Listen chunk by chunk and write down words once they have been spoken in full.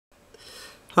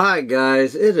Hi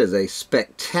guys, it is a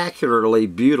spectacularly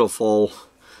beautiful,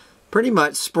 pretty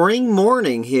much spring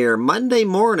morning here. Monday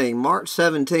morning, March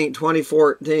 17,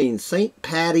 2014, St.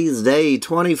 Patty's Day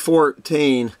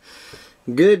 2014.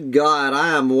 Good God,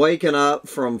 I am waking up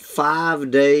from 5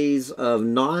 days of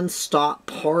non-stop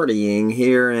partying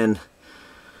here in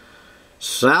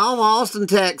South Austin,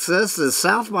 Texas, as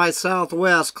South by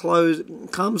Southwest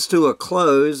comes to a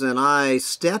close, and I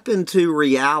step into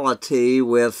reality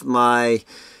with my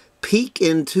peek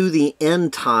into the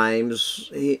end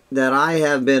times that I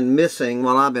have been missing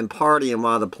while I've been partying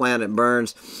while the planet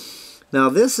burns. Now,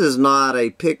 this is not a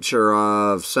picture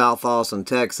of South Austin,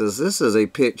 Texas. This is a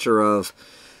picture of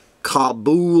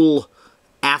Kabul,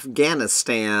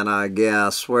 Afghanistan, I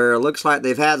guess, where it looks like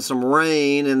they've had some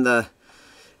rain and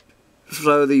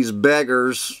so these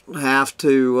beggars have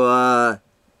to,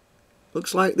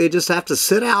 looks like they just have to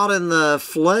sit out in the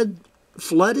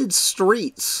flooded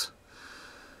streets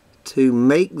to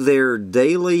make their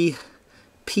daily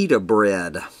pita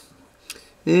bread.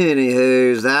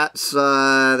 Anywho, that's,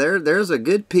 there's a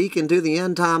good peek into the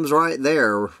end times right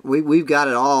there. We've got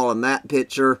it all in that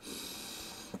picture.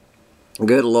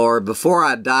 Good Lord, before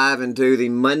I dive into the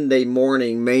Monday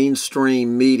morning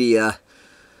mainstream media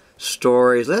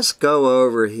stories, let's go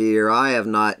over here. I have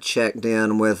not checked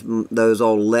in with those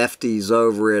old lefties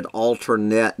over at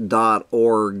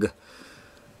alternet.org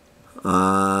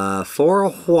for a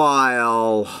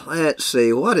while. Let's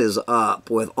see, what is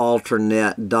up with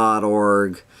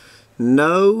alternet.org?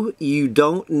 No, you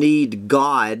don't need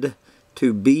God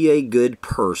to be a good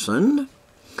person.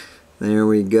 There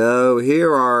we go.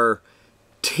 Here are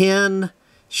 10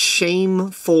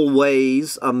 shameful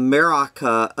ways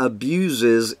America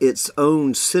abuses its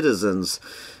own citizens.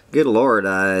 Good Lord,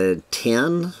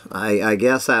 10? I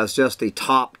guess that was just the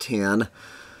top 10.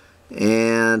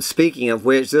 And speaking of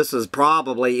which, this is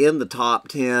probably in the top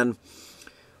 10.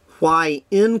 Why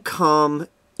income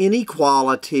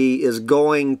inequality is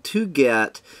going to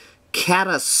get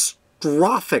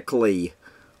catastrophically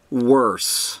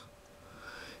worse.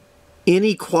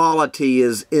 Inequality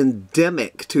is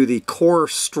endemic to the core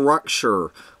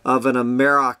structure of an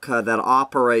America that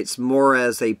operates more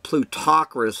as a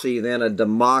plutocracy than a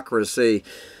democracy.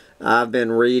 I've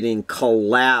been reading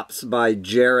Collapse by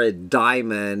Jared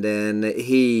Diamond, and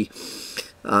he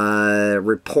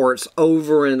reports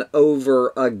over and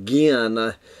over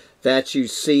again that you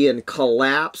see in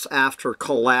collapse after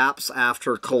collapse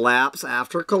after collapse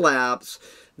after collapse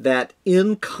that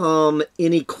income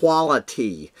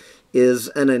inequality is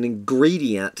an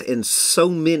ingredient in so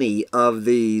many of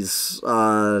these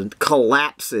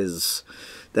collapses,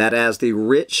 that as the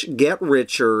rich get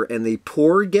richer and the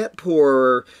poor get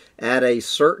poorer, at a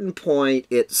certain point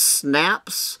it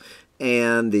snaps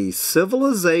and the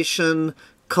civilization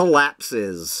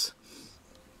collapses.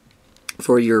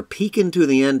 For your peek into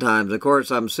the end times, of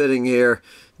course, I'm sitting here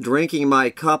drinking my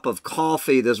cup of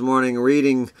coffee this morning,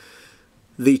 reading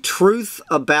The Truth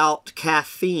About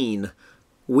Caffeine.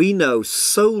 We know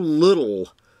so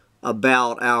little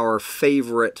about our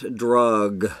favorite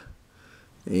drug.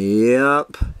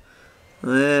 Yep.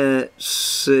 Let's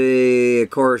see. Of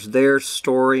course, their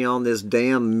story on this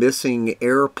damn missing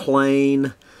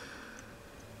airplane.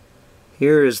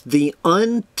 Here is the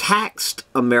untaxed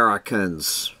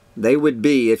Americans. They would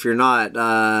be, if you're not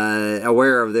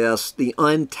aware of this, the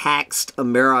untaxed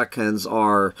Americans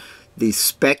are the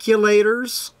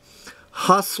speculators,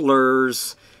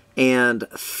 hustlers, and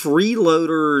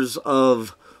freeloaders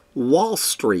of Wall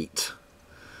Street.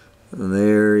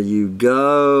 There you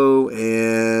go.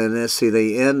 And let's see,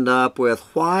 they end up with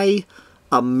why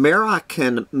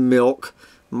American milk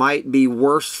might be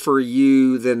worse for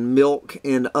you than milk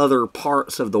in other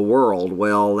parts of the world.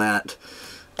 Well, that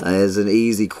is an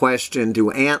easy question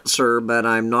to answer, but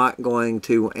I'm not going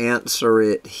to answer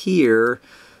it here.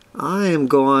 I am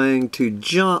going to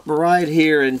jump right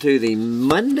here into the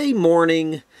Monday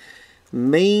morning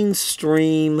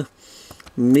mainstream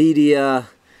media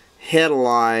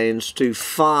headlines to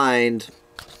find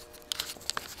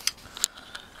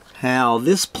how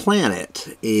this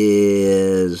planet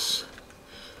is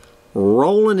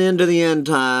rolling into the end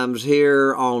times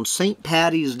here on St.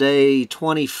 Patty's Day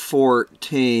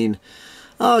 2014.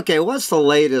 Okay, what's the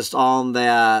latest on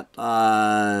that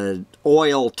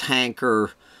oil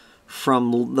tanker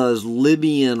from those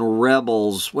Libyan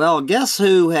rebels? Well, guess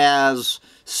who has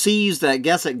seized that?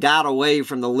 Guess it got away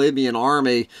from the Libyan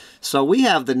army. So we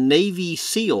have the Navy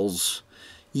SEALs,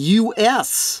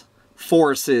 U.S.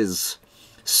 forces,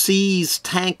 seized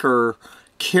tanker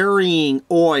carrying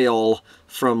oil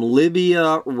from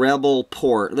Libya rebel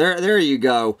port. There you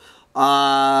go.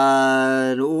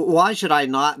 Why should I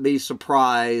not be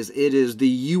surprised? It is the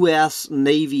U.S.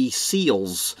 Navy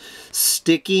SEALs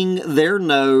sticking their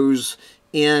nose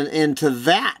into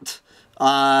that.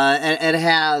 It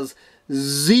has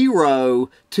zero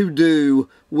to do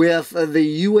with the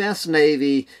U.S.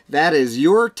 Navy. That is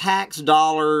your tax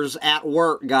dollars at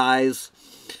work, guys.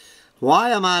 Why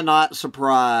am I not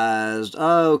surprised?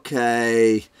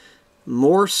 Okay.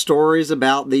 More stories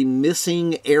about the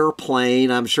missing airplane.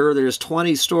 I'm sure there's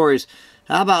 20 stories.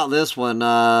 How about this one?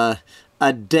 A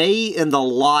day in the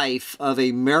life of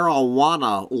a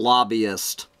marijuana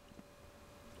lobbyist.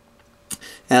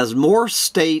 As more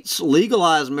states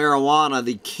legalize marijuana,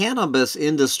 the cannabis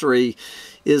industry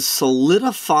is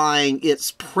solidifying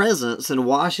its presence in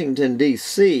Washington,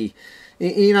 D.C.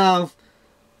 You know,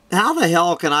 how the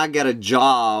hell can I get a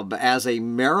job as a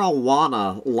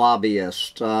marijuana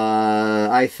lobbyist?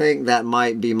 I think that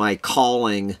might be my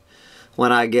calling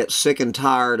when I get sick and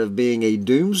tired of being a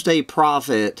doomsday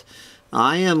prophet.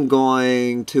 I am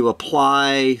going to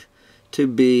apply to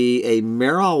be a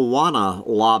marijuana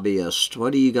lobbyist.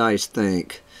 What do you guys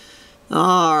think?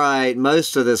 Alright,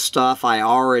 most of this stuff I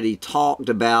already talked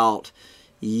about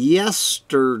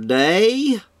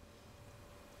yesterday.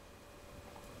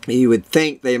 You would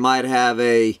think they might have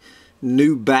a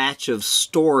new batch of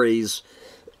stories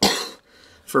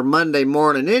for Monday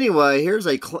morning. Anyway, here's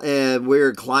a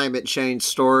weird climate change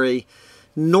story.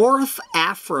 North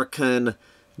African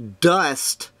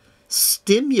dust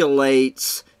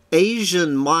stimulates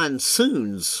Asian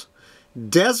monsoons.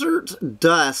 Desert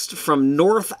dust from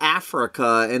North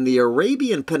Africa and the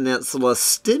Arabian Peninsula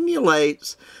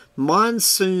stimulates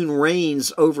monsoon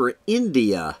rains over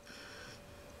India.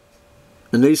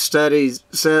 A new study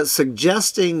says,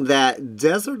 suggesting that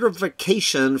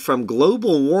desertification from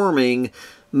global warming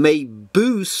may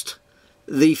boost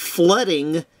the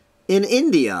flooding in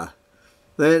India.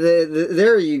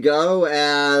 There you go.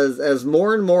 As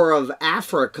more and more of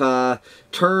Africa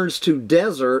turns to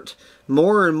desert,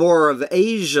 more and more of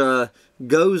Asia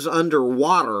goes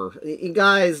underwater. You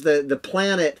guys, the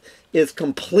planet is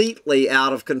completely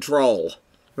out of control.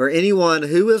 For anyone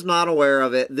who is not aware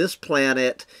of it, this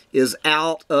planet is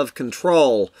out of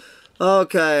control.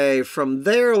 Okay, from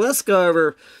there, let's go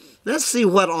over, let's see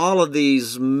what all of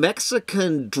these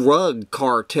Mexican drug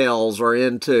cartels are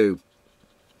into.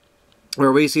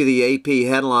 Where we see the AP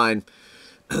headline,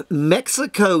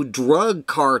 Mexico drug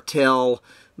cartel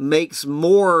makes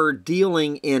more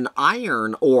dealing in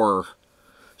iron ore.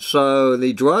 So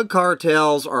the drug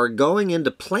cartels are going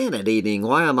into planet eating.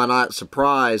 Why am I not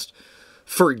surprised?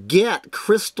 Forget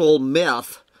crystal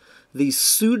meth. The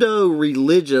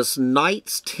pseudo-religious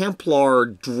Knights Templar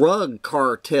drug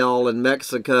cartel in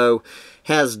Mexico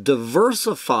has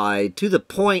diversified to the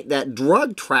point that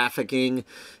drug trafficking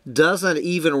doesn't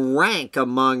even rank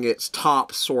among its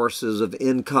top sources of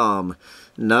income.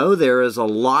 No, there is a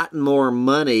lot more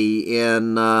money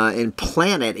in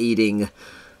planet eating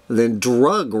than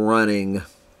drug running.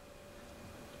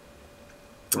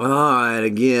 Alright,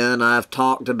 again, I've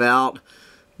talked about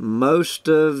most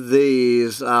of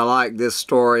these. I like this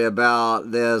story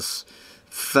about this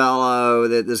fellow,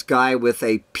 that this guy with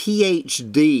a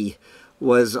PhD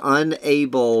was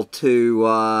unable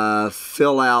to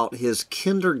fill out his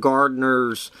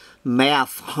kindergartner's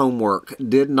math homework.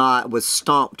 Was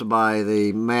stumped by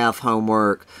the math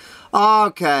homework.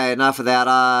 Okay, enough of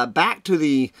that. Back to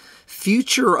the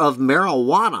future of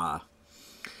marijuana.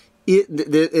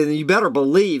 And you better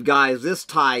believe, guys, this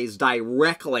ties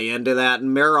directly into that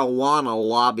marijuana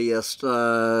lobbyist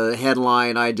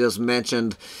headline I just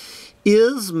mentioned.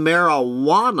 Is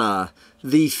marijuana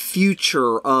the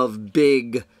future of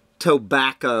big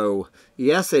tobacco?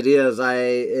 Yes, it is.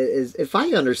 If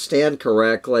I understand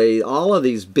correctly, all of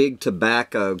these big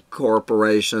tobacco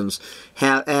corporations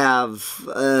have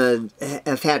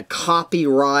had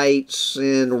copyrights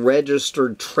and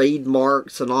registered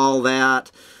trademarks and all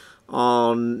that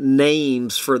on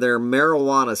names for their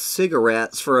marijuana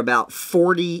cigarettes for about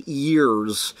 40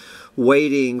 years,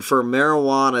 waiting for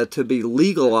marijuana to be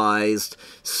legalized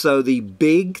so the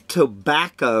big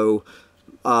tobacco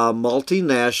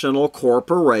multinational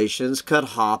corporations could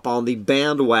hop on the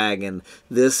bandwagon.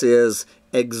 This is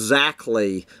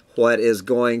exactly what is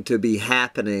going to be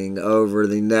happening over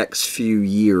the next few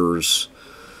years.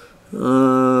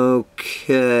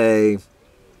 Okay.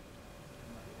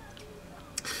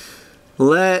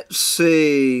 Let's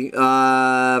see.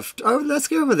 Let's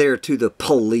go over there to the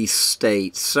police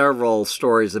state. Several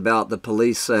stories about the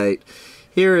police state.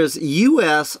 Here is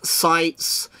U.S.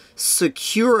 cites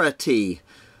security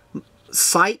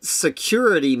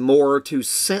more to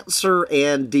censor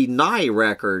and deny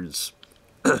records.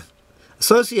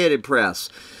 Associated Press.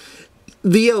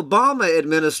 The Obama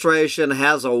administration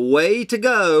has a way to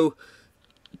go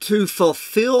to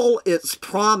fulfill its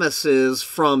promises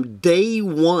from day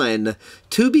one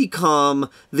to become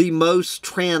the most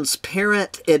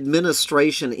transparent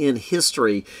administration in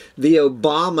history. The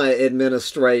Obama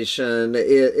administration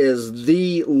is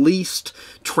the least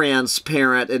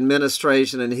transparent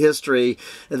administration in history.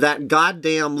 That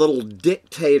goddamn little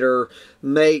dictator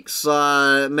makes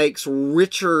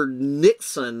Richard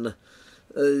Nixon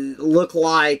look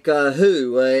like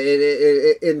who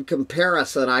in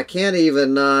comparison? I can't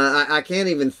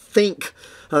even think.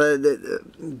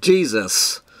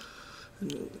 Jesus.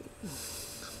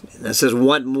 This is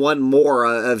one more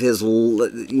of his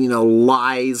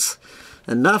lies.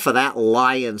 Enough of that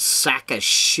lying sack of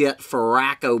shit for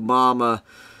Barack Obama.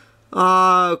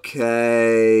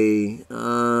 Okay.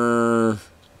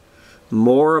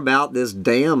 More about this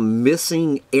damn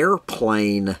missing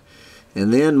airplane.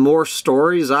 And then more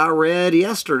stories I read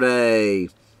yesterday.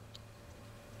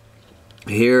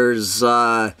 Here's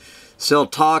still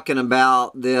talking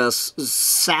about this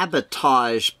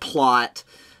sabotage plot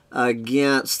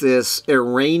against this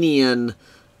Iranian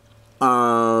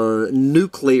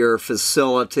nuclear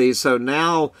facility. So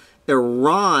now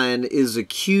Iran is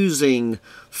accusing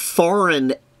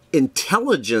foreign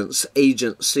intelligence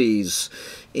agencies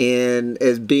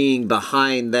as being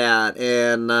behind that.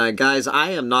 And guys,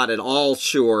 I am not at all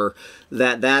sure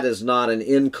that that is not an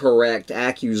incorrect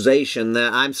accusation.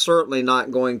 That I'm certainly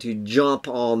not going to jump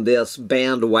on this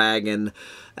bandwagon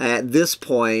at this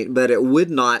point, but it would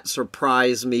not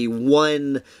surprise me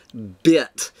one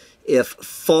bit if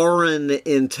foreign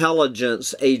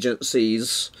intelligence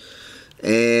agencies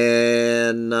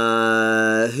and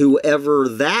whoever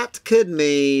that could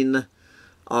mean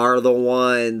are the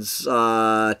ones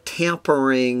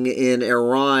tampering in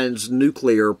Iran's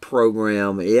nuclear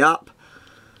program. Yep.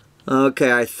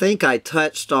 Okay, I think I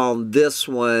touched on this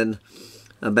one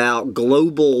about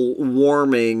global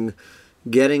warming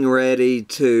getting ready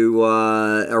to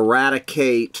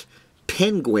eradicate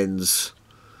penguins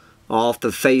off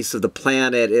the face of the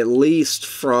planet, at least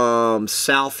from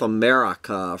South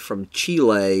America, from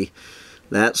Chile.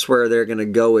 That's where they're going to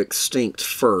go extinct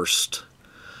first.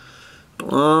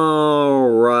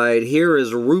 Alright, here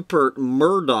is Rupert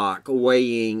Murdoch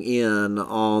weighing in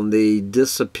on the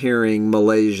disappearing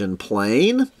Malaysian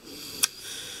plane.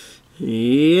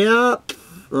 Yep.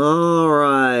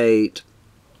 Alright.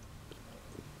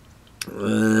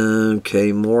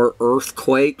 Okay, more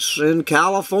earthquakes in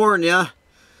California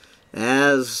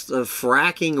as the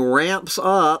fracking ramps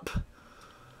up.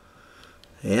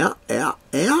 Yep.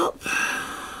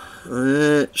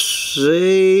 Let's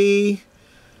see.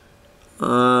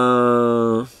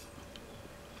 And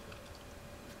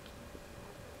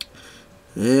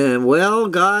well,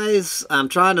 guys, I'm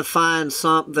trying to find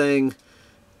something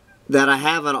that I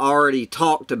haven't already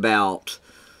talked about.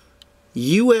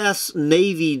 U.S.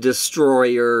 Navy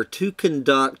destroyer to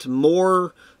conduct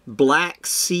more Black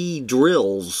Sea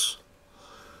drills.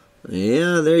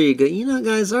 Yeah, there you go. You know,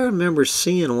 guys, I remember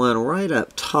seeing one right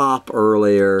up top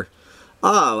earlier.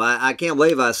 Oh, I can't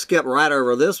believe I skipped right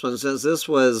over this one, since this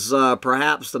was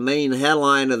perhaps the main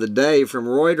headline of the day from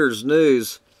Reuters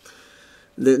News.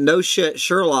 The No Shit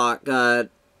Sherlock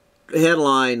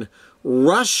headline,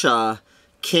 Russia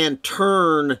can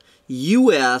turn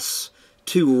U.S.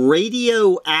 to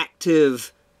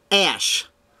radioactive ash.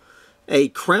 A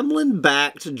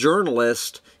Kremlin-backed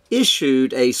journalist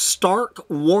issued a stark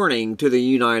warning to the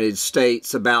United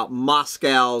States about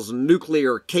Moscow's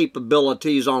nuclear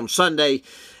capabilities on Sunday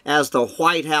as the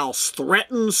White House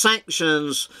threatened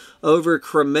sanctions over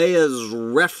Crimea's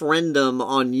referendum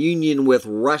on union with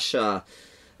Russia.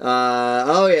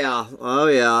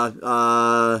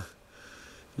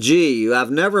 Gee,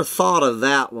 I've never thought of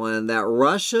that one, that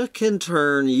Russia can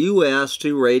turn U.S.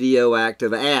 to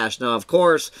radioactive ash. Now, of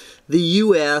course, the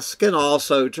U.S. can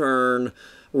also turn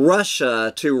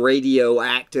Russia to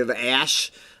radioactive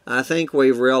ash. I think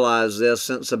we've realized this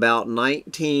since about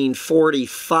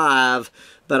 1945,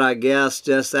 but I guess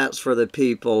just that's for the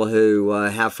people who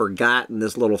have forgotten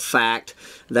this little fact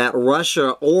that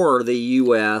Russia or the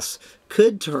U.S.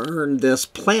 could turn this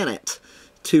planet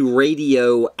to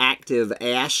radioactive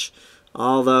ash,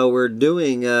 although we're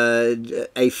doing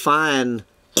a fine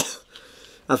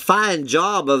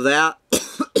job of that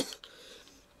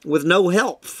with no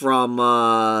help from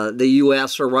the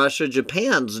U.S. or Russia.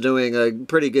 Japan's doing a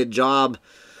pretty good job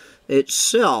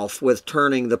itself with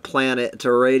turning the planet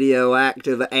to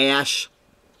radioactive ash.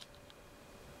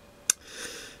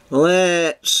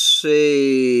 Let's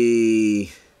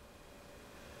see.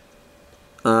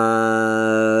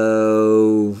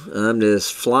 I'm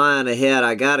just flying ahead.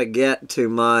 I got to get to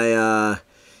my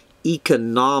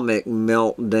economic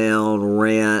meltdown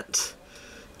rant.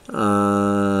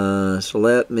 So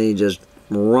let me just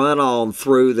run on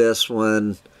through this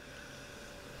one.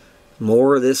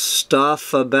 More of this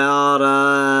stuff about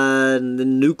the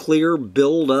nuclear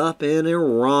buildup in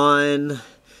Iran.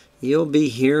 You'll be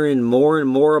hearing more and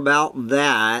more about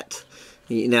that.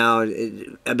 Now,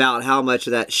 about how much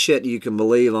of that shit you can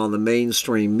believe on the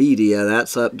mainstream media,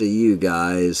 that's up to you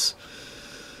guys.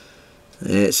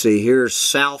 Let's see, here's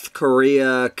South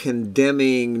Korea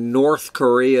condemning North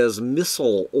Korea's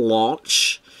missile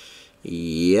launch.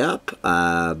 Yep,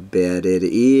 I bet it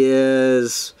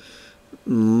is.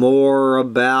 More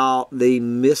about the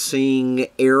missing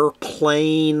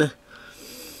airplane.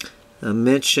 I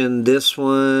mentioned this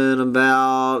one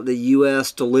about the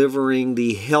U.S. delivering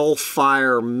the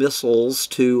Hellfire missiles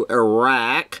to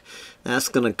Iraq. That's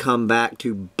going to come back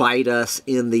to bite us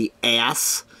in the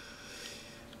ass.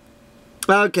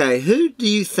 Okay, who do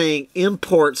you think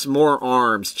imports more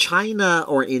arms, China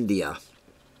or India?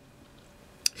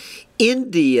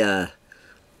 India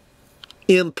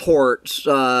imports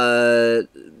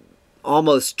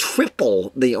almost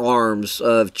triple the arms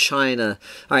of China.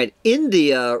 All right,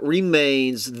 India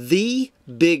remains the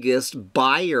biggest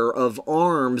buyer of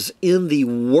arms in the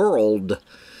world,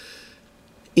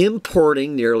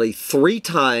 importing nearly 3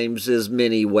 times as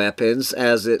many weapons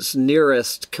as its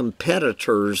nearest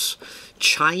competitors,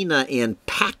 China and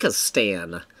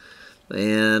Pakistan.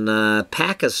 And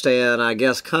Pakistan, I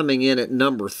guess, coming in at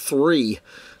number 3.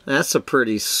 That's a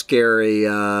pretty scary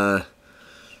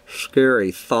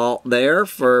scary thought there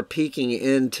for peeking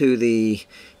into the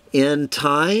end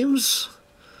times.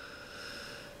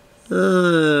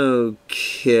 Okay.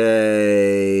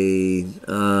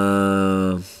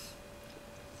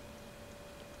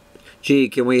 Gee,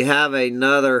 can we have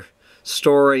another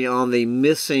story on the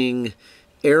missing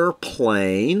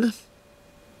airplane?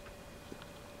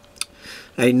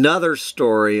 Another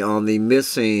story on the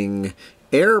missing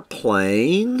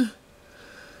airplane.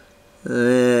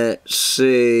 Let's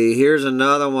see, here's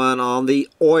another one on the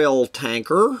oil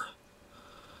tanker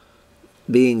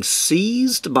being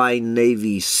seized by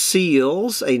Navy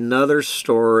SEALs. Another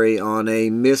story on a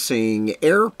missing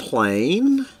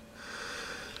airplane.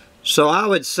 So I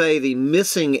would say the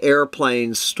missing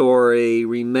airplane story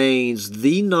remains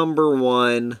the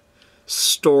 #1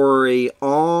 story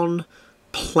on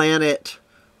planet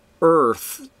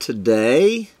Earth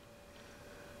today.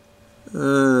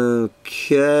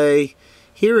 Okay,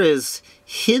 here is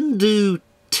Hindu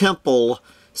temple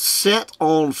set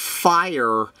on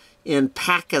fire in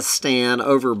Pakistan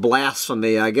over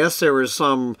blasphemy. I guess there was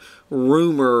some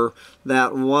rumor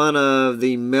that one of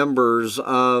the members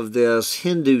of this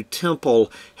Hindu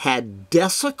temple had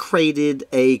desecrated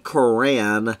a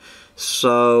Quran,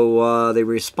 so the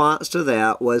response to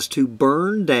that was to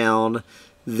burn down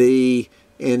the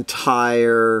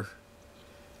entire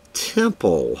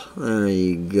temple. There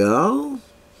you go.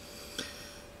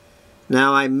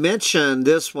 Now, I mentioned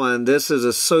this one. This is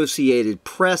Associated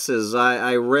Press's.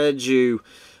 I read you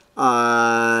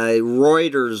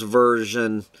Reuters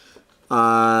version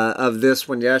of this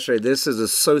one yesterday. This is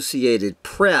Associated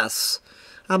Press.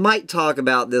 I might talk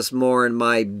about this more in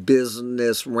my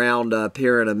business roundup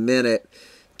here in a minute.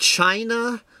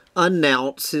 China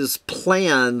announces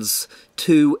plans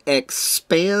to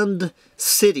expand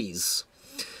cities.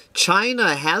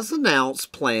 China has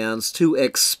announced plans to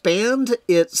expand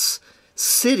its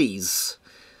cities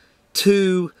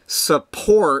to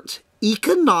support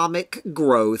economic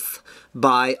growth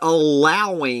by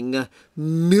allowing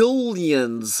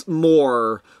millions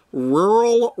more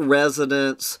rural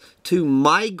residents to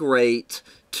migrate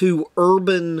to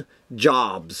urban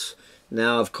jobs.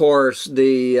 Now, of course,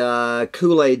 the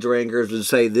Kool-Aid drinkers would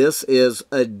say this is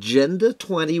Agenda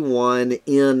 21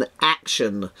 in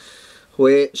action,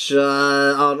 which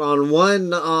on one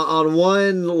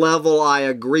level I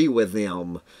agree with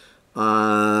them.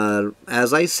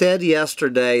 As I said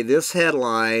yesterday, this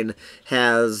headline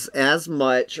has as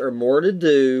much or more to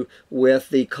do with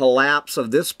the collapse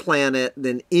of this planet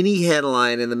than any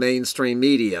headline in the mainstream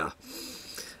media.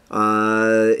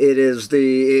 It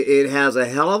has a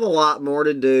hell of a lot more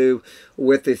to do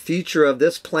with the future of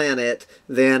this planet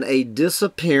than a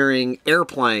disappearing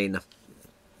airplane.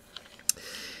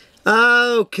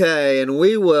 Okay, and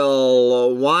we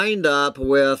will wind up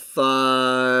with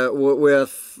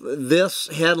this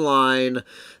headline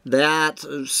that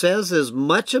says as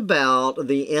much about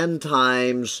the end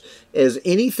times as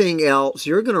anything else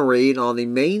you're going to read on the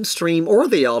mainstream or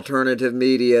the alternative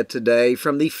media today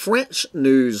from the French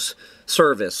news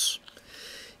service.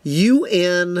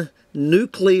 UN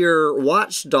nuclear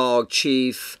watchdog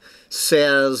chief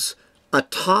says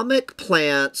atomic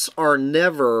plants are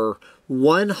never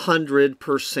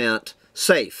 100%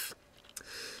 safe.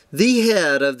 The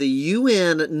head of the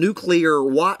UN nuclear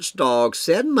watchdog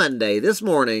said Monday, this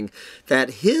morning, that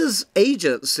his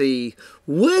agency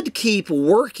would keep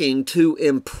working to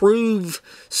improve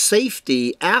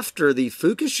safety after the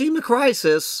Fukushima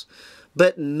crisis,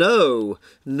 but no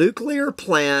nuclear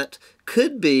plant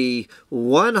could be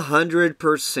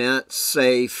 100%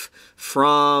 safe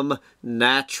from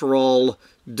natural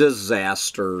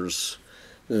disasters.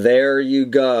 There you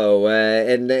go.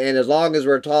 And as long as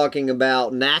we're talking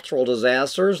about natural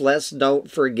disasters, let's don't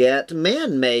forget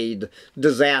man-made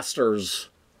disasters.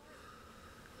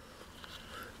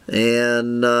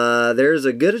 And there's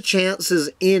as good a chance as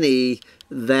any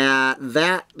that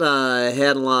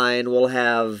headline will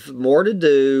have more to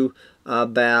do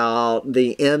about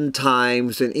the end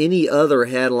times than any other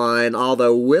headline,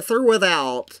 although with or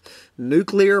without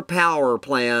nuclear power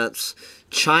plants,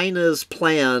 China's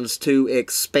plans to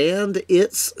expand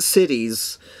its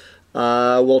cities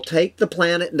will take the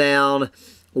planet down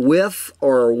with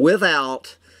or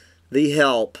without the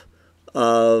help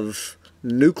of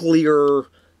nuclear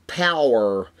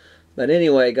power. But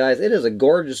anyway, guys, it is a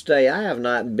gorgeous day. I have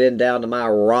not been down to my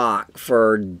rock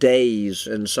for days,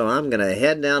 and so I'm going to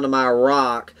head down to my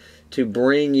rock to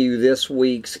bring you this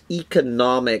week's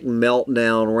economic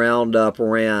meltdown roundup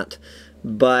rant.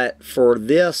 But for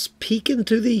this peek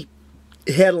into the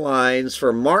headlines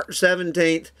for March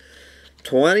 17th,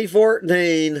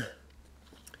 2014,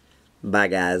 bye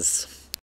guys.